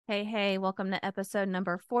Hey, welcome to episode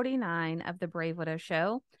number 49 of the Brave Widow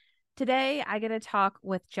Show. Today, I get to talk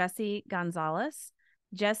with Jessi Gonzales.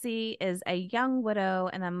 Jessi is a young widow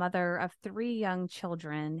and a mother of three young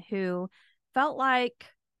children who felt like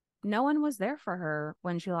no one was there for her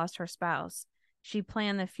when she lost her spouse. She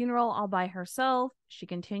planned the funeral all by herself. She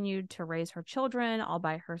continued to raise her children all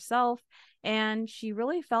by herself, and she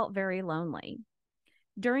really felt very lonely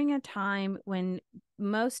during a time when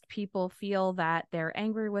most people feel that they're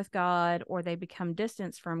angry with God or they become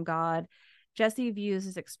distanced from God. Jessi views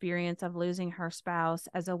this experience of losing her spouse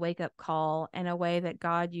as a wake-up call and a way that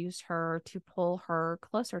God used her to pull her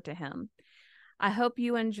closer to him. I hope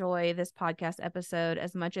you enjoy this podcast episode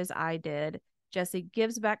as much as I did. Jessi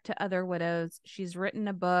gives back to other widows. She's written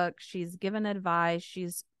a book. She's given advice.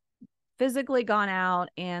 She's physically gone out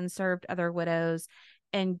and served other widows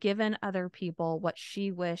and given other people what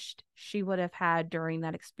she wished she would have had during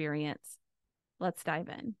that experience. Let's dive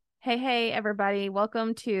in. Hey, everybody.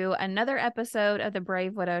 Welcome to another episode of the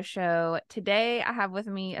Brave Widow Show. Today, I have with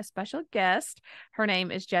me a special guest. Her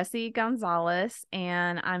name is Jessi Gonzales,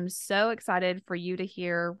 and I'm so excited for you to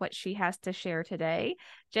hear what she has to share today.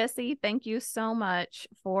 Jessi, thank you so much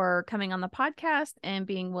for coming on the podcast and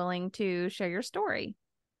being willing to share your story.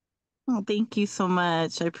 Oh, thank you so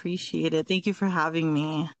much. I appreciate it. Thank you for having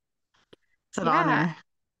me. It's an Yeah, honor.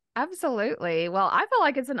 absolutely. Well, I feel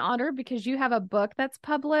like it's an honor because you have a book that's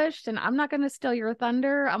published, and I'm not going to steal your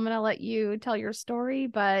thunder. I'm going to let you tell your story,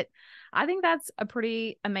 but I think that's a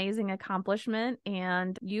pretty amazing accomplishment,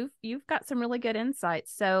 and you've got some really good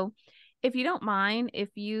insights. So, if you don't mind, if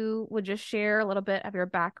you would just share a little bit of your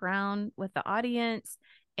background with the audience,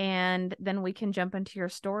 and then we can jump into your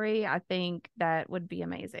story, I think that would be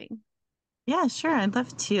amazing. Yeah, sure. I'd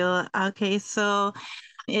love to. Okay, so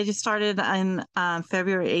it just started on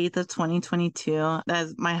February 8th of 2022.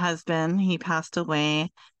 As my husband, he passed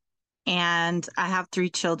away, and I have three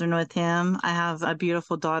children with him. I have a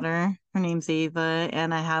beautiful daughter. Her name's Ava,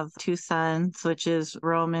 and I have two sons, which is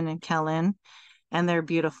Roman and Kellen, and they're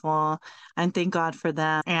beautiful. And thank God for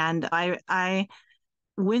them. And I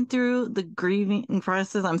went through the grieving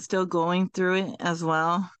process. I'm still going through it as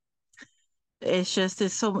well.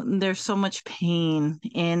 There's so much pain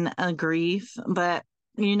in a grief, but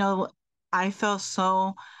you know, I felt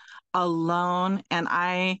so alone, and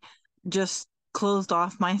I just closed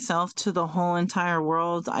off myself to the whole entire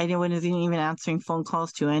world. Wasn't even answering phone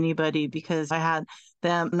calls to anybody because I had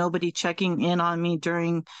nobody checking in on me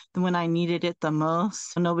during when I needed it the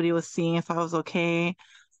most. Nobody was seeing if I was okay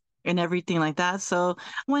and everything like that. So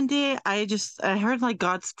one day I heard like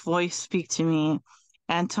God's voice speak to me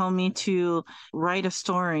and told me to write a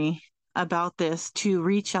story about this, to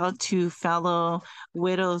reach out to fellow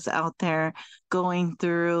widows out there going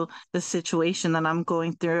through the situation that I'm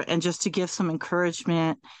going through, and just to give some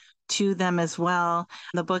encouragement to them as well.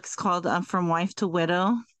 The book's called From Wife to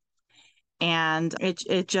Widow, and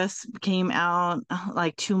it just came out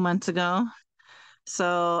like 2 months ago.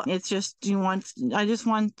 So it's just I just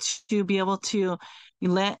want to be able to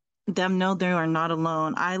let them know they are not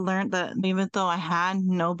alone. I learned that even though I had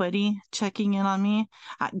nobody checking in on me,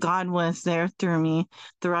 God was there through me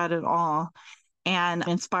throughout it all, and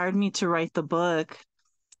inspired me to write the book.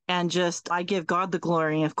 And just I give God the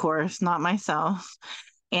glory, of course, not myself.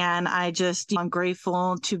 And I'm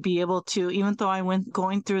grateful to be able to, even though I went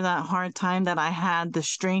going through that hard time, that I had the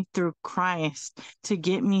strength through Christ to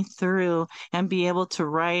get me through and be able to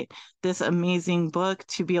write this amazing book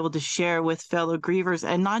to be able to share with fellow grievers,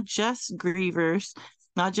 and not just grievers,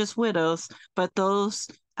 not just widows, but those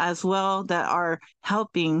as well that are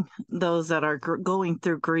helping those that are going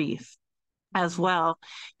through grief as Mhm. well.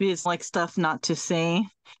 It's like stuff not to say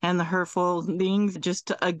and the hurtful things,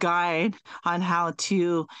 just a guide on how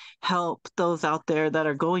to help those out there that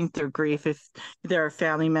are going through grief, if they're a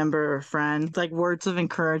family member or friend, like words of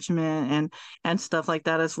encouragement and stuff like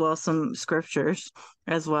that, as well, some scriptures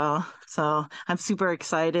as well. So I'm super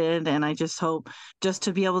excited, and I just hope just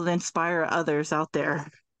to be able to inspire others out there.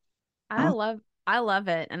 I love I love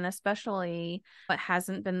it, and especially it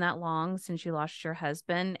hasn't been that long since you lost your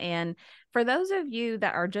husband. And for those of you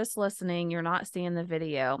that are just listening, you're not seeing the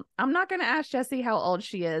video. I'm not going to ask Jessi how old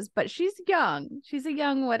she is, but she's young. She's a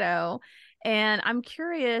young widow, and I'm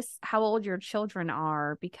curious how old your children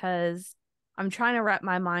are because I'm trying to wrap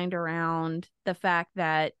my mind around the fact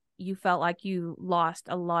that you felt like you lost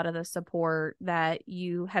a lot of the support that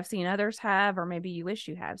you have seen others have, or maybe you wish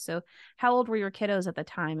you have. So how old were your kiddos at the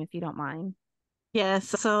time, if you don't mind? Yes,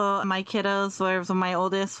 so my kiddos were, so my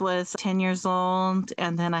oldest was 10 years old,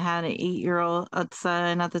 and then I had an 8-year-old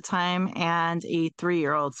son at the time and a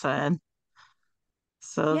 3-year-old son.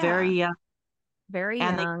 So very Yeah. young. very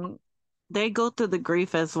And young. they go through the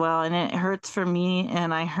grief as well, and it hurts for me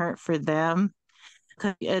and I hurt for them.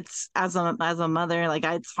 'Cause it's as a mother, like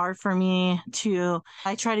it's hard for me to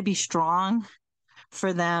I try to be strong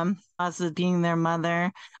for them as being their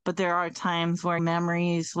mother, but there are times where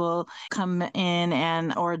memories will come in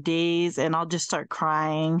and or days and I'll just start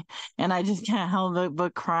crying and I just can't help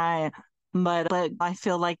but cry. But I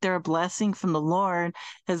feel like they're a blessing from the Lord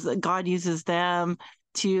as God uses them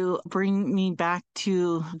to bring me back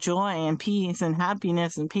to joy and peace and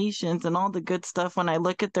happiness and patience and all the good stuff when I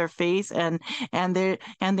look at their face and they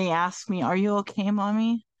ask me, "Are you okay,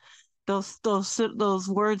 mommy?" Those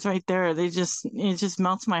words right there, it just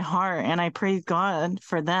melts my heart, and I praise God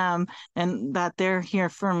for them and that they're here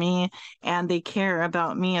for me and they care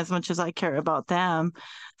about me as much as I care about them.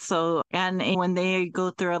 So, and when they go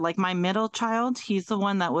through it, like my middle child, he's the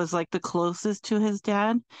one that was like the closest to his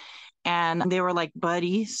dad, and they were like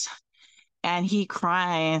buddies, and he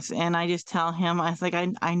cries and I just tell him, I was like,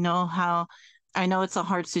 I know how I know it's a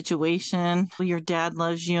hard situation. Your dad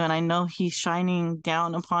loves you and I know he's shining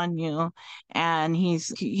down upon you and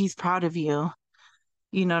he's proud of you.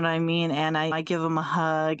 You know what I mean? And I give him a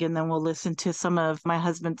hug, and then we'll listen to some of my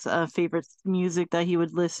husband's favorite music that he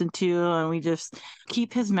would listen to. And we just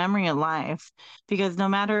keep his memory alive because no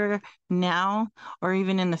matter now or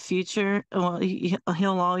even in the future, well,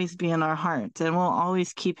 he'll always be in our hearts and we'll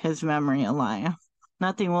always keep his memory alive.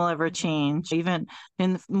 Nothing will ever change, even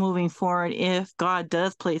in moving forward, if God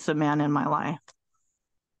does place a man in my life.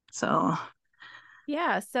 So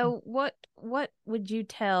Yeah. So what would you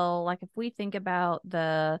tell, like if we think about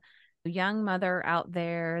the young mother out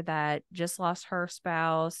there that just lost her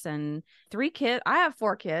spouse and three kids? I have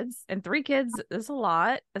four kids, and three kids is a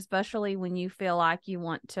lot, especially when you feel like you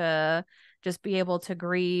want to just be able to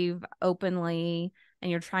grieve openly and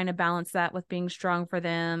you're trying to balance that with being strong for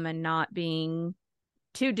them and not being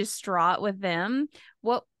too distraught with them.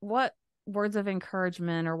 What words of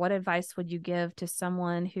encouragement or what advice would you give to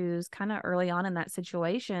someone who's kind of early on in that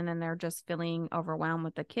situation and they're just feeling overwhelmed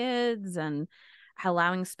with the kids and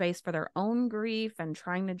allowing space for their own grief and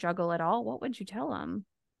trying to juggle it all? What would you tell them?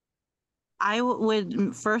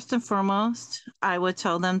 would first and foremost, I would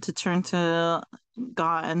tell them to turn to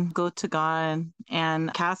God, go to God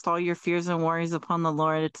and cast all your fears and worries upon the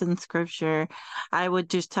Lord. It's in scripture. I would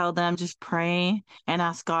just tell them, just pray and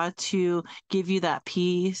ask God to give you that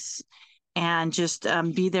peace and just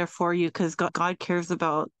be there for you because God cares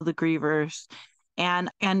about the grievers. And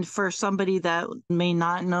for somebody that may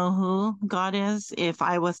not know who God is, if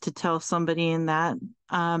I was to tell somebody in that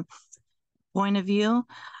point of view,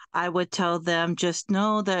 I would tell them just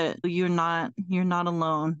know that you're not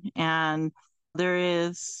alone, and there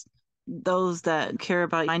is those that care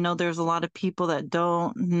about you. I know there's a lot of people that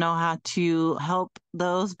don't know how to help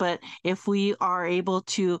those, but if we are able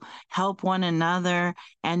to help one another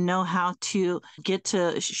and know how to get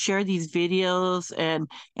to share these videos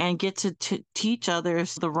and get to teach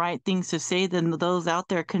others the right things to say, then those out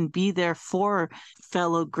there can be there for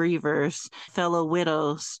fellow grievers, fellow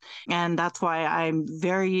widows. And that's why I'm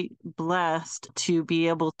very blessed to be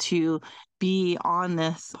able to be on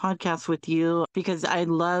this podcast with you because I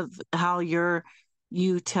love how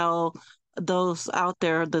you tell those out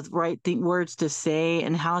there the right words to say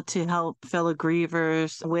and how to help fellow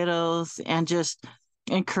grievers, widows, and just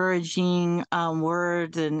encouraging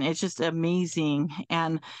words, and it's just amazing.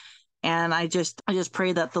 And I just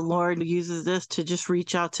pray that the Lord uses this to just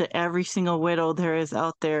reach out to every single widow there is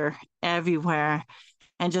out there everywhere,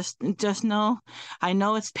 and just know, I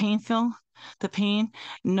know it's painful, the pain.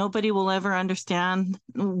 Nobody will ever understand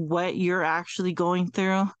what you're actually going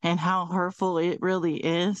through and how hurtful it really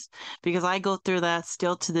is, because I go through that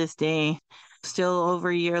still to this day, still over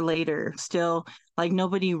a year later, still like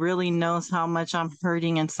nobody really knows how much I'm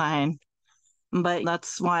hurting inside. But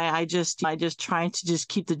that's why I just try to just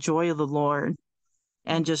keep the joy of the Lord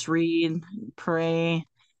and just read, pray,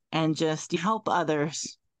 and just help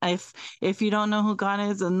others. If if you don't know who God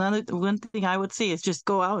is, another one thing I would say is just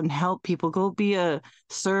go out and help people. Go be a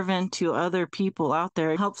servant to other people out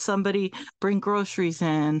there. Help somebody bring groceries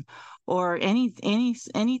in, or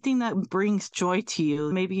anything that brings joy to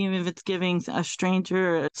you. Maybe even if it's giving a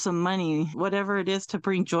stranger some money, whatever it is to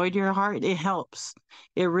bring joy to your heart, it helps.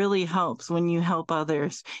 It really helps when you help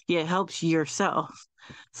others. It helps yourself.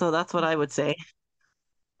 So that's what I would say.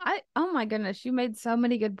 Oh my goodness, you made so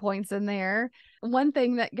many good points in there. One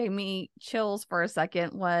thing that gave me chills for a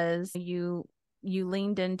second was you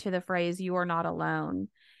leaned into the phrase "you are not alone."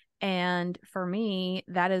 And for me,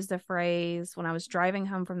 that is the phrase when I was driving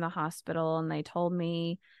home from the hospital and they told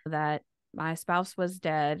me that my spouse was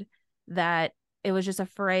dead, that it was just a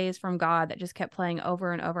phrase from God that just kept playing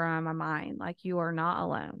over and over on my mind. Like, you are not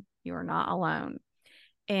alone. You are not alone.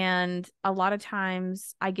 And a lot of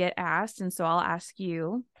times I get asked, and so I'll ask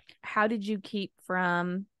you, how did you keep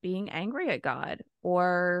from being angry at God,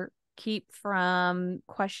 or keep from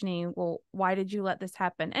questioning, well, why did you let this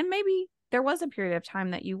happen? And maybe there was a period of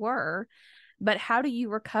time that you were, but how do you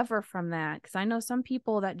recover from that? Because I know some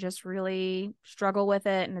people that just really struggle with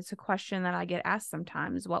it. And it's a question that I get asked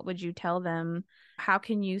sometimes. What would you tell them? How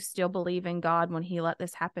can you still believe in God when he let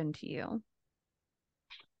this happen to you?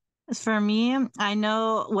 For me, I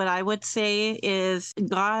know what I would say is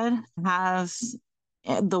God has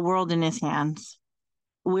the world in his hands.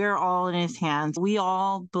 We're all in his hands. We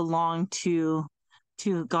all belong to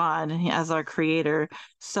God as our creator.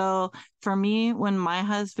 So for me, when my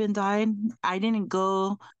husband died, I didn't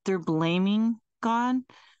go through blaming God.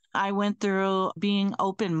 I went through being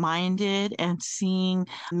open-minded and seeing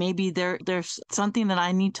maybe there's something that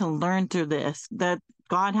I need to learn through this, that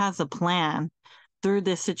God has a plan through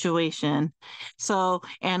this situation. So,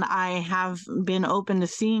 and I have been open to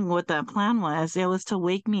seeing what that plan was. It was to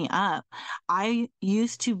wake me up. I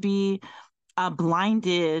used to be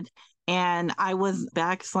blinded, and I was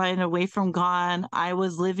backsliding away from God. I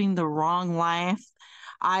was living the wrong life.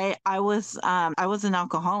 I was an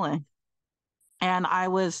alcoholic, and I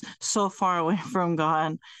was so far away from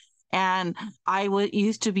God. And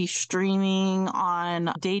used to be streaming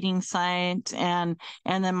on dating sites, and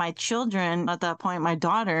then my children at that point, my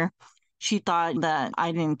daughter, she thought that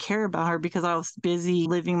I didn't care about her because I was busy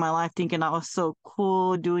living my life, thinking I was so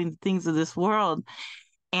cool doing things of this world.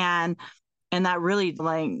 And that really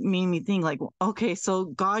like made me think like, okay, so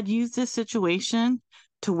God used this situation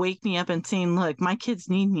to wake me up and saying, look, my kids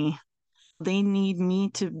need me. They need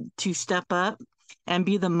me to step up and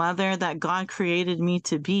be the mother that God created me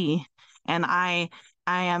to be. And I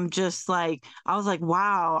am just like, I was like,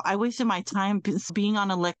 wow, I wasted my time being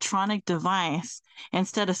on an electronic device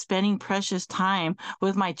instead of spending precious time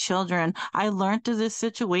with my children. I learned through this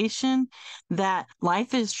situation that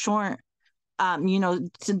life is short.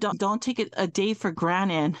 So don't take it a day for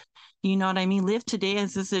granted. You know what I mean? Live today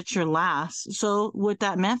as if it's your last. So what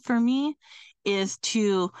that meant for me is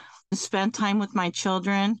to spend time with my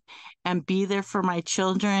children and be there for my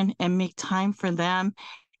children and make time for them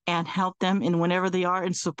and help them in whenever they are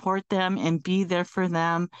and support them and be there for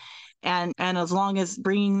them. And as long as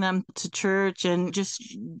bringing them to church and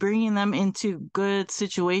just bringing them into good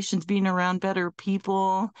situations, being around better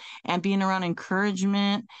people and being around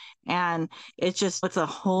encouragement. And it's a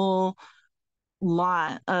whole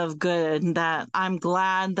lot of good that I'm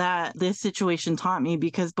glad that this situation taught me,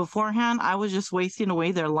 because beforehand I was just wasting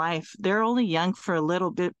away their life. They're only young for a little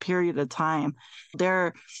bit period of time.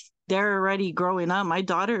 They're they're already growing up. My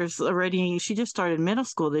daughter's already, she just started middle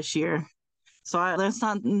school this year. So that's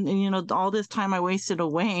not, all this time I wasted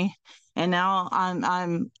away. And now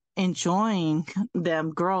I'm enjoying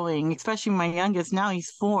them growing, especially my youngest. Now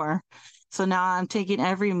he's 4. So now I'm taking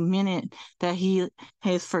every minute that he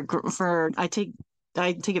has I take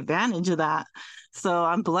advantage of that. So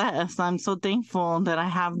I'm blessed. I'm so thankful that I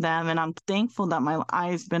have them, and I'm thankful that my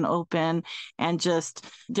eyes been open. And just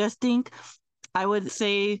think, I would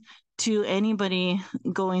say to anybody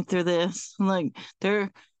going through this, like,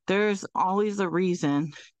 there's always a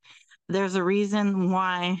reason. There's a reason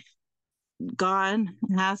why God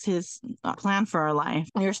has his plan for our life.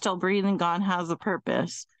 You're still breathing, God has a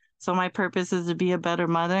purpose. So my purpose is to be a better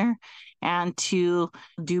mother and to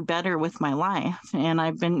do better with my life. And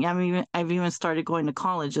I've even started going to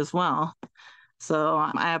college as well. So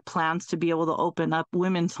I have plans to be able to open up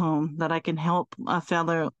women's home that I can help a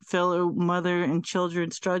fellow mother and children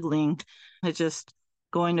struggling. It's just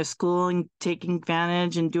going to school and taking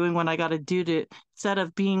advantage and doing what I got to do to, instead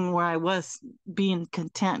of being where I was, being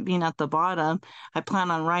content, being at the bottom, I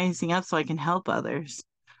plan on rising up so I can help others.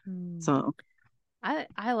 Hmm. So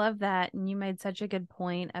I love that. And you made such a good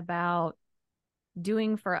point about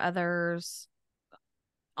doing for others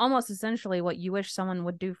almost essentially what you wish someone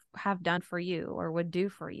would have done for you or would do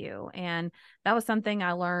for you. And that was something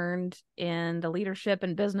I learned in the leadership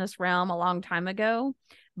and business realm a long time ago,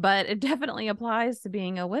 but it definitely applies to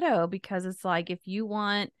being a widow, because it's like, if you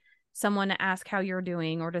want someone to ask how you're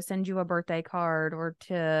doing, or to send you a birthday card, or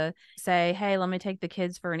to say, hey, let me take the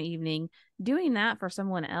kids for an evening, doing that for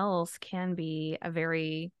someone else can be a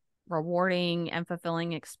very rewarding and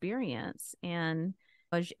fulfilling experience. And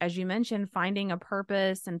as you mentioned, finding a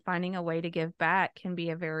purpose and finding a way to give back can be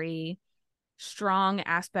a very strong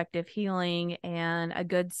aspect of healing and a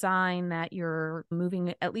good sign that you're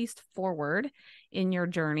moving at least forward in your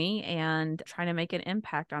journey and trying to make an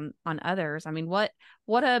impact on others. I mean, what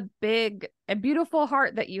a beautiful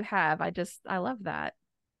heart that you have. I love that.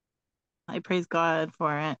 I praise God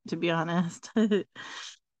for it, to be honest.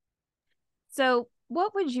 So,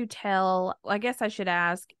 what would you tell? I guess I should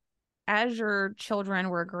ask, as your children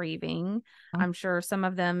were grieving, I'm sure some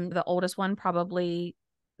of them, the oldest one probably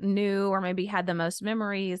knew or maybe had the most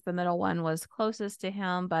memories. The middle one was closest to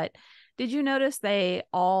him. But did you notice they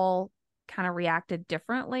all kind of reacted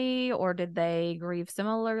differently, or did they grieve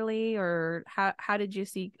similarly, or how did you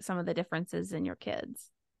see some of the differences in your kids?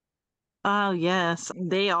 Oh, yes.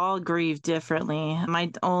 They all grieve differently.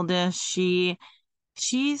 My oldest,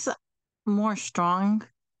 she's more strong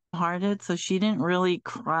hearted, so she didn't really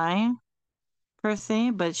cry per se,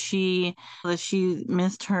 but she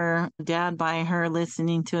missed her dad by her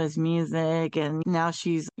listening to his music, and now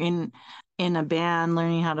she's in a band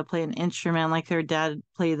learning how to play an instrument like her dad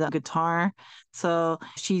played the guitar. So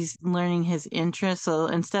she's learning his interest. So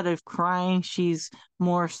instead of crying, she's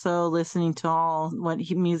more so listening to all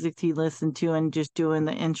music he listened to and just doing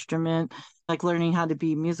the instrument, like learning how to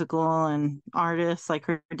be musical and artist like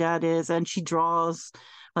her dad is. And she draws,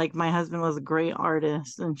 like my husband was a great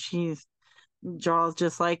artist, and she's draws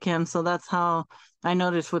just like him. So that's how I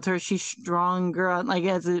noticed with her. She's stronger, like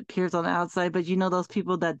as it appears on the outside. But those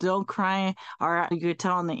people that don't cry are, you could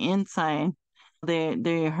tell on the inside,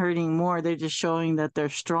 they're hurting more. They're just showing that they're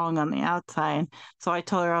strong on the outside. So I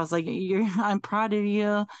told her, I was like, I'm proud of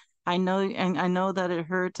you. I know, and I know that it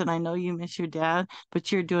hurts, and I know you miss your dad,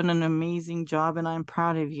 but you're doing an amazing job, and I'm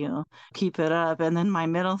proud of you. Keep it up. And then my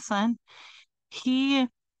middle son, he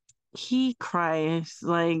he cries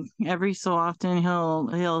like every so often.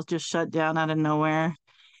 He'll just shut down out of nowhere,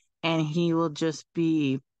 and he'll just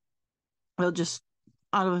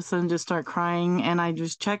all of a sudden just start crying, and I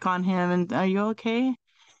just check on him and, are you okay?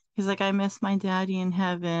 He's like, I miss my daddy in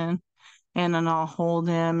heaven. And then I'll hold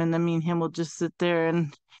him, and then me and him will just sit there,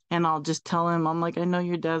 and I'll just tell him, I'm like, I know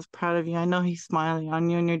your dad's proud of you. I know he's smiling on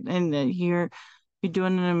you, and that you're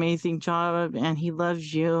doing an amazing job, and he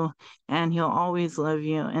loves you, and he'll always love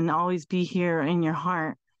you and always be here in your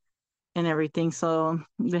heart and everything. So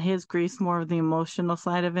his grief's more of the emotional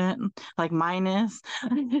side of it, like mine is.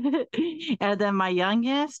 And then my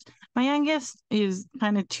youngest is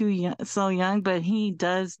kind of too young, so young, but he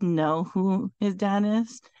does know who his dad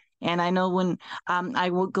is. And I know when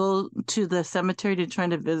I will go to the cemetery to try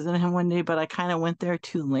to visit him one day, but I kind of went there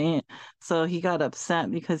too late. So he got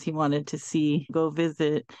upset because he wanted to go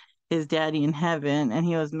visit his daddy in heaven, and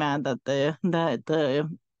he was mad that the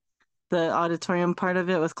auditorium part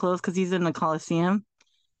of it was closed because he's in the Coliseum,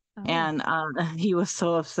 Oh. and he was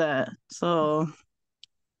so upset. So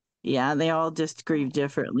yeah, they all just grieve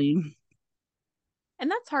differently. And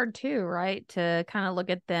that's hard too, right? To kind of look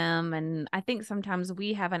at them. And I think sometimes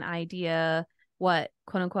we have an idea what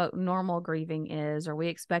quote unquote normal grieving is, or we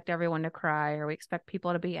expect everyone to cry, or we expect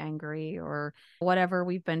people to be angry, or whatever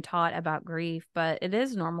we've been taught about grief. But it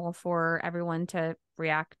is normal for everyone to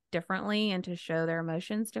react differently and to show their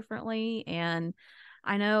emotions differently. And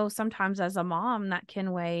I know sometimes as a mom, that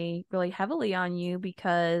can weigh really heavily on you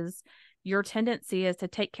because your tendency is to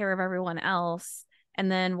take care of everyone else, and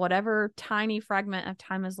then whatever tiny fragment of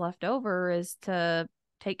time is left over is to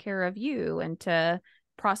take care of you and to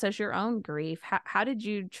process your own grief. How did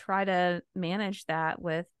you try to manage that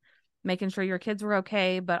with making sure your kids were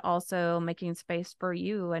okay, but also making space for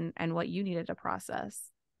you and what you needed to process?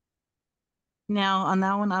 Now, on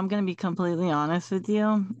that one, I'm going to be completely honest with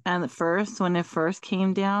you. And at first, when it first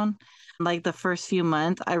came down, like the first few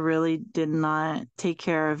months, I really did not take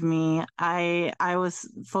care of me. I was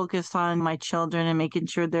focused on my children and making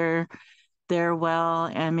sure they're well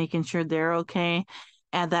and making sure they're okay,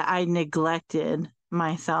 and that I neglected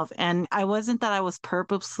myself. And I wasn't that I was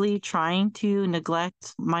purposely trying to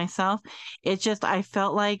neglect myself. It's just I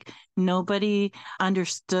felt like nobody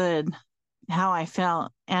understood how I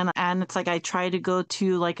felt. And it's like I tried to go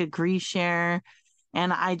to like a grief share,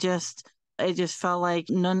 and it just felt like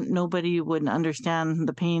nobody would understand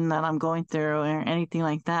the pain that I'm going through or anything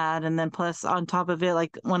like that. And then plus on top of it,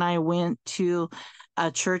 like when I went to a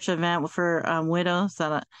church event for widows,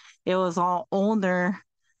 it was all older,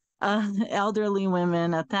 elderly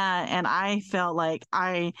women at that, and I felt like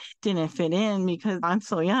I didn't fit in because I'm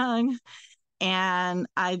so young, and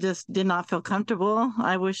I just did not feel comfortable.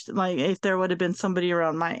 I wish like if there would have been somebody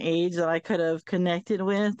around my age that I could have connected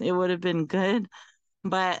with, it would have been good.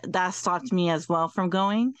 But that stopped me as well from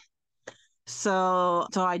going. So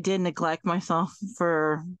I did neglect myself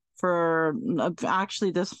for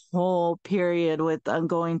actually this whole period with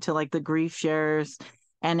going to like the grief shares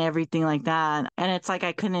and everything like that. And it's like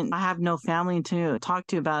I have no family to talk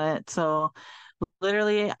to about it. So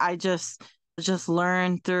literally I just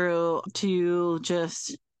learned through to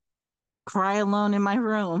just cry alone in my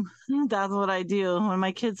room. That's what I do. When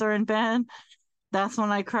my kids are in bed, that's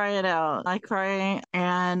when I cry it out. I cry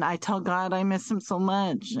and I tell God I miss him so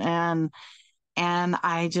much. And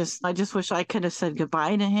I just wish I could have said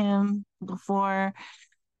goodbye to him before.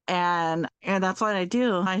 And that's what I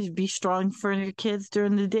do. I be strong for the kids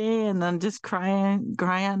during the day and then just cry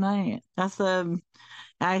at night. That's the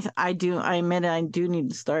I admit it, I do need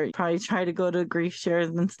to start probably try to go to grief shares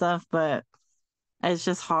and stuff, but it's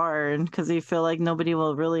just hard because you feel like nobody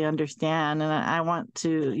will really understand. And I want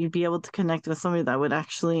to you be able to connect with somebody that would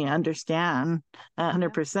actually understand Yeah.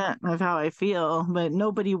 100% of how I feel, but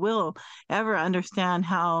nobody will ever understand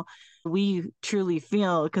how we truly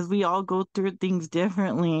feel because we all go through things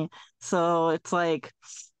differently. So it's like,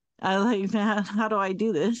 I like that. How do I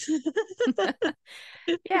do this?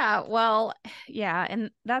 Yeah, well, yeah, and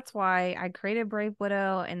that's why I created Brave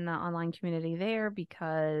Widow in the online community there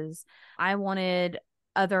because I wanted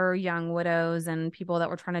other young widows and people that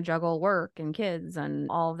were trying to juggle work and kids and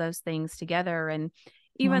all of those things together. And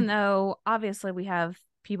even Mhm. though obviously we have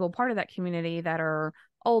people part of that community that are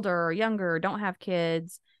older or younger, don't have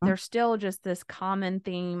kids, there's still just this common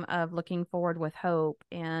theme of looking forward with hope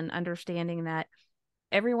and understanding that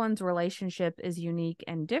everyone's relationship is unique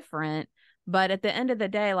and different. But at the end of the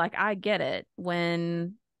day, like I get it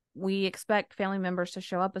when we expect family members to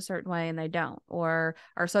show up a certain way and they don't, or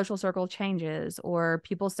our social circle changes, or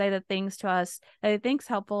people say that things to us that they think's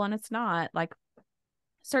helpful and it's not. Like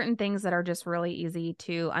certain things that are just really easy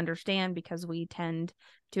to understand because we tend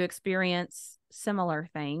to experience similar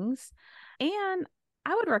things. And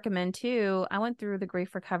I would recommend too, I went through the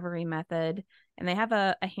grief recovery method and they have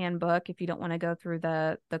a handbook if you don't want to go through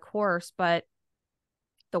the course, but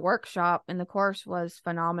the workshop and the course was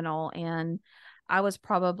phenomenal. And I was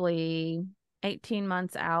probably 18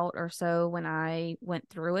 months out or so when I went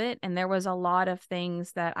through it. And there was a lot of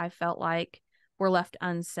things that I felt like were left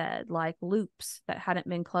unsaid, like loops that hadn't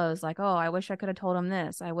been closed. Like, oh, I wish I could have told him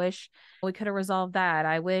this. I wish we could have resolved that.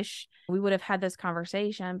 I wish we would have had this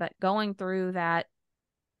conversation. But going through that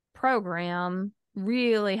program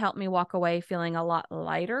really helped me walk away feeling a lot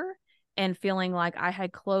lighter and feeling like I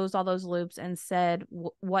had closed all those loops and said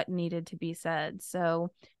what needed to be said.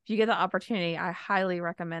 So if you get the opportunity, I highly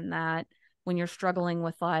recommend that when you're struggling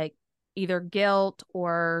with like either guilt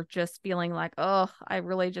or just feeling like, oh, I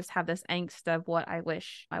really just have this angst of what I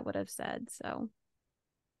wish I would have said. So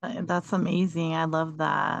That's amazing. I love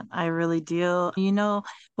that. I really do. You know,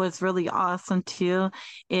 what's really awesome too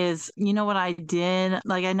is, you know what I did?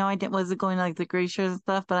 Like, I know I did, wasn't going to like the glaciers and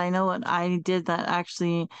stuff, but I know what I did that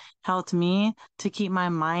actually helped me to keep my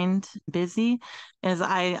mind busy is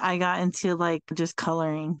I got into like just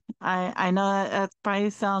coloring. I know that probably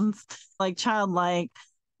sounds like childlike,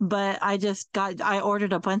 but I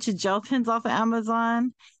ordered a bunch of gel pens off of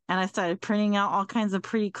Amazon and I started printing out all kinds of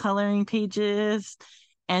pretty coloring pages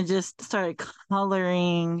and just started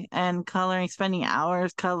coloring and coloring, spending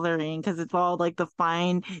hours coloring because it's all like the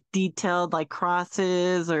fine, detailed like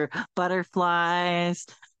crosses or butterflies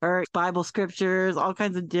or Bible scriptures, all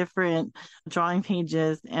kinds of different drawing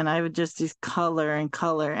pages. And I would just color and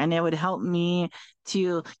color, and it would help me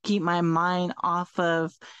to keep my mind off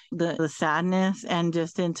of the sadness and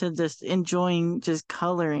just into just enjoying just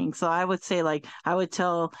coloring. So I would say, like, I would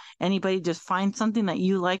tell anybody just find something that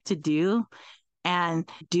you like to do and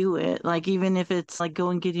do it. Like, even if it's like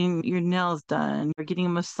going getting your nails done or getting a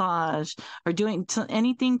massage or doing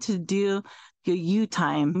anything to do your you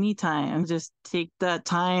time, me time, just take that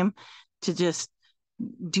time to just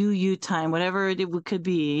do you time, whatever could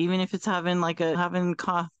be, even if it's having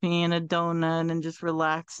coffee and a donut and just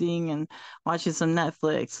relaxing and watching some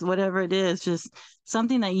Netflix, whatever it is, just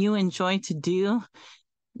something that you enjoy to do,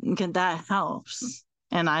 that helps.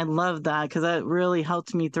 And I love that because that really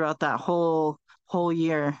helped me throughout that whole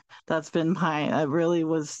year. That really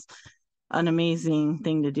was an amazing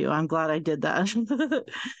thing to do. I'm glad I did that.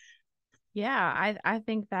 yeah, I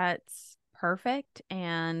think that's perfect.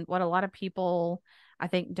 And what a lot of people I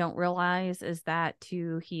think don't realize is that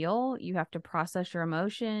to heal, you have to process your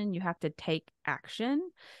emotion, you have to take action.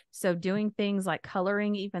 So doing things like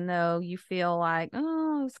coloring, even though you feel like,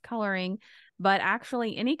 oh, it's coloring, but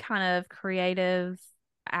actually any kind of creative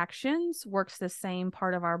actions works the same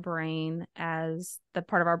part of our brain as the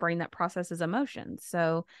part of our brain that processes emotions.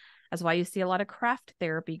 So That's why you see a lot of craft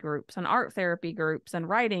therapy groups and art therapy groups and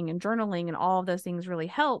writing and journaling, and all of those things really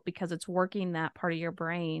help because it's working that part of your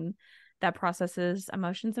brain that processes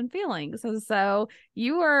emotions and feelings. And so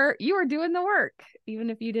you were doing the work, even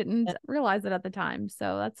if you didn't realize it at the time.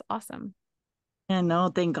 So that's awesome. Yeah,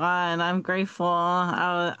 no, thank God. I'm grateful.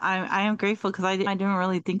 I am grateful because I didn't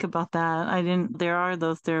really think about that. I didn't. There are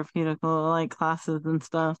those therapeutical like classes and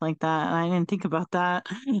stuff like that, and I didn't think about that.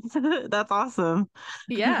 That's awesome.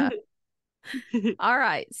 Yeah. All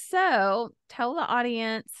right. So tell the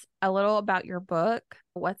audience a little about your book,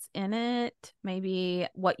 what's in it, maybe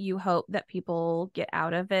what you hope that people get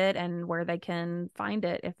out of it, and where they can find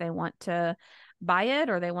it if they want to buy it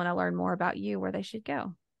or they want to learn more about you, where they should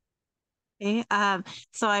go. Okay,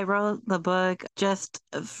 so I wrote the book just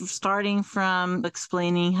starting from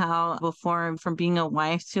explaining how before from being a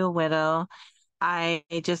wife to a widow. I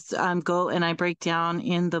just go and I break down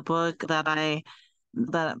in the book that I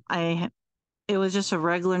it was just a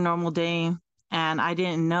regular normal day, and I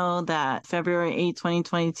didn't know that February 8th,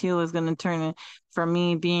 2022 was going to turn it from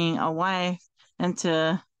me being a wife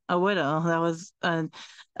into a widow. That was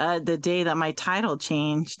the day that my title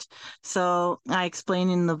changed. So I explain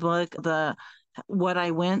in the book the what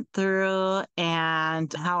I went through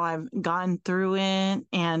and how I've gotten through it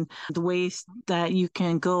and the ways that you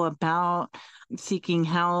can go about seeking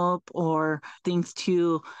help or things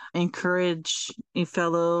to encourage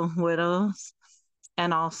fellow widows,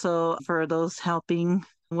 and also for those helping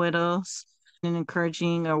widows and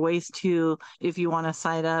encouraging or ways to, if you want to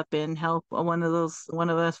sign up and help one of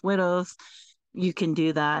us widows, you can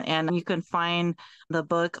do that. And you can find the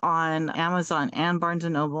book on Amazon and Barnes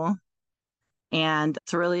and Noble. And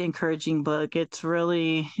it's a really encouraging book.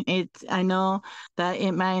 I know that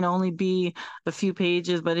it might only be a few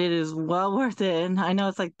pages, but it is well worth it. I know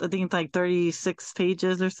I think it's like 36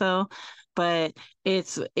 pages or so, but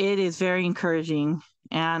it is very encouraging.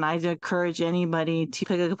 And I'd encourage anybody to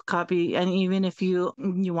pick up a copy. And even if you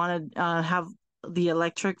want to have the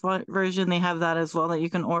electric version, they have that as well that you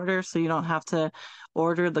can order. So you don't have to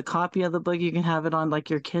order the copy of the book. You can have it on like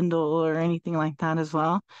your Kindle or anything like that as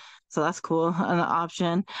well. So that's cool, an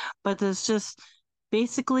option. But there's just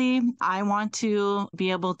basically, I want to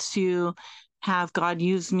be able to have God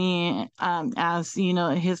use me as,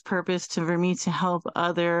 his purpose for me to help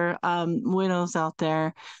other widows out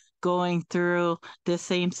there going through the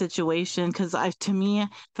same situation. Because to me, I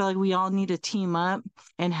feel like we all need to team up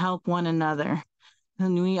and help one another,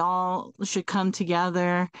 and we all should come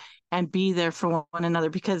together and be there for one another,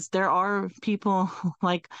 because there are people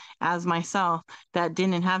like as myself that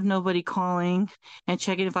didn't have nobody calling and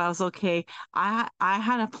checking if I was okay. I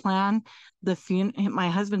had to plan my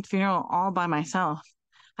husband's funeral all by myself.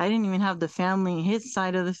 I didn't even have the family, his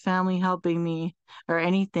side of the family, helping me or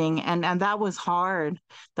anything, and that was hard.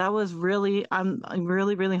 That was really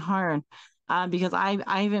really really hard. Because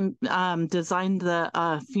I even designed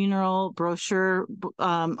the funeral brochure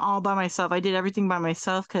all by myself. I did everything by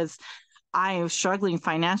myself because I was struggling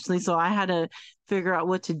financially. So I had to figure out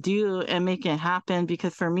what to do and make it happen.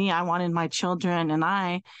 Because for me, I wanted my children and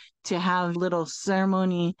I to have a little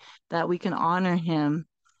ceremony that we can honor him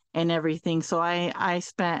and everything. So I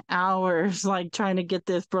spent hours like trying to get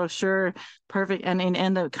this brochure perfect, and it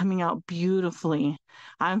ended up coming out beautifully.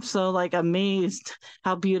 I'm so like amazed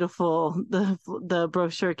how beautiful the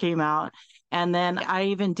brochure came out. And then I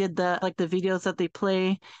even did the videos that they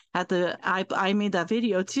play at I made that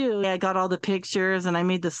video too. I got all the pictures and I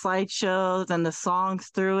made the slideshows and the songs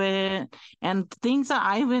through it, and things that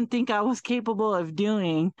I didn't think I was capable of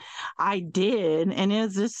doing, I did. And it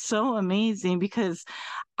was just so amazing because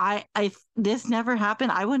I this never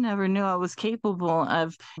happened. I would never knew I was capable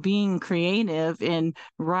of being creative in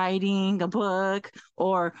writing a book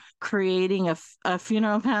or creating a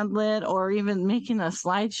funeral pamphlet or even making a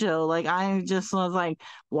slideshow. Like I just was like,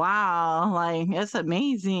 wow, like it's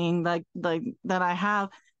amazing. Like that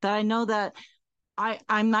I know that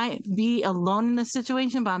I might be alone in the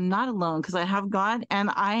situation, but I'm not alone because I have God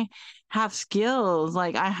and I have skills.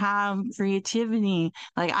 Like I have creativity.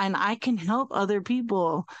 Like and I can help other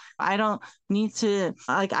people. I don't need to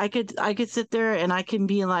like I could sit there and I can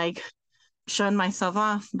be like shun myself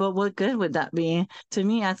off, but what good would that be? To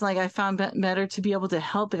me, it's like I found better to be able to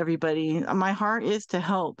help everybody. My heart is to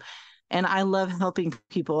help, and I love helping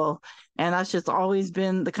people, and that's just always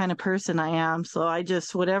been the kind of person I am. So I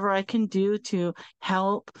just whatever I can do to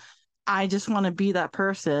help, I just want to be that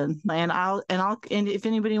person. And if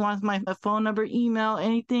anybody wants my phone number, email,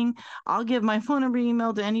 anything, I'll give my phone number,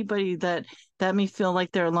 email to anybody that may feel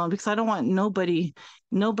like they're alone, because I don't want nobody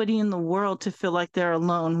in the world to feel like they're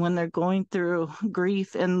alone when they're going through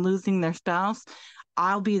grief and losing their spouse.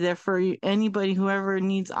 I'll be there for you. Anybody, whoever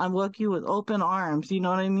needs, I welcome you with open arms. You know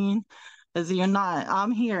what I mean? As you're not,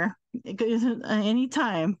 I'm here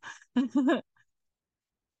anytime.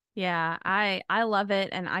 Yeah, I love it,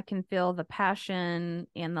 and I can feel the passion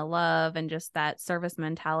and the love and just that service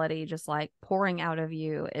mentality just like pouring out of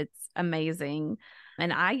you. It's amazing.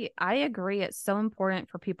 And I agree, it's so important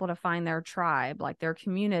for people to find their tribe, like their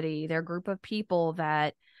community, their group of people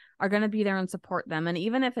that are going to be there and support them. And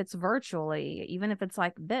even if it's virtually, even if it's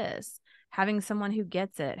like this, having someone who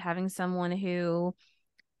gets it, having someone who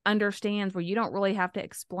understands, where you don't really have to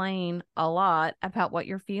explain a lot about what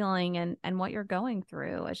you're feeling and what you're going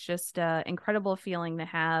through. It's just an incredible feeling to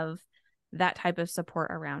have that type of support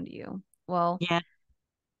around you. Well, Yeah,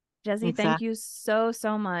 Jessi, thank exactly. you so,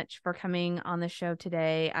 so much for coming on the show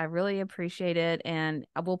today. I really appreciate it. And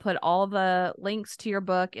I will put all the links to your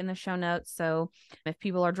book in the show notes. So if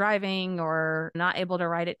people are driving or not able to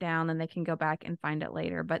write it down, then they can go back and find it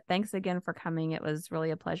later. But thanks again for coming. It was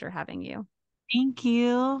really a pleasure having you. Thank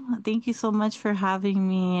you. Thank you so much for having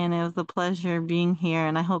me. And it was a pleasure being here.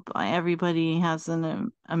 And I hope everybody has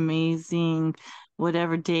an amazing,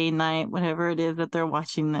 whatever day, night, whatever it is that they're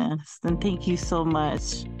watching this. And thank you so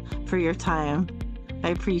much for your time.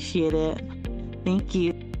 I appreciate it. Thank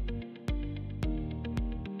you.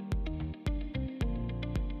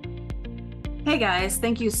 Hey guys,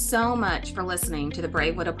 thank you so much for listening to the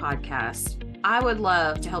Brave Widow podcast. I would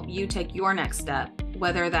love to help you take your next step,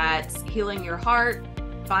 whether that's healing your heart,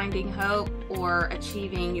 finding hope, or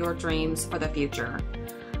achieving your dreams for the future.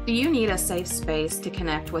 Do you need a safe space to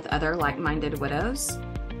connect with other like-minded widows?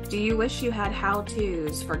 Do you wish you had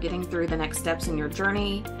how-tos for getting through the next steps in your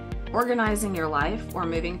journey, organizing your life, or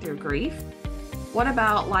moving through grief? What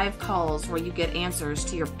about live calls where you get answers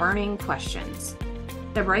to your burning questions?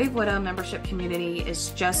 The Brave Widow membership community is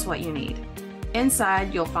just what you need.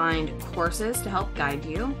 Inside, you'll find courses to help guide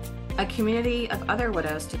you, a community of other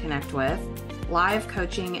widows to connect with, live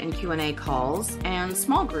coaching and Q&A calls, and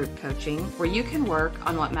small group coaching where you can work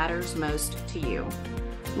on what matters most to you.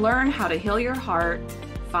 Learn how to heal your heart,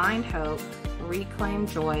 find hope, reclaim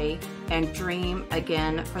joy, and dream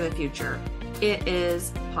again for the future. It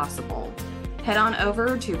is possible. Head on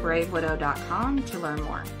over to bravewidow.com to learn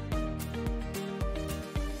more.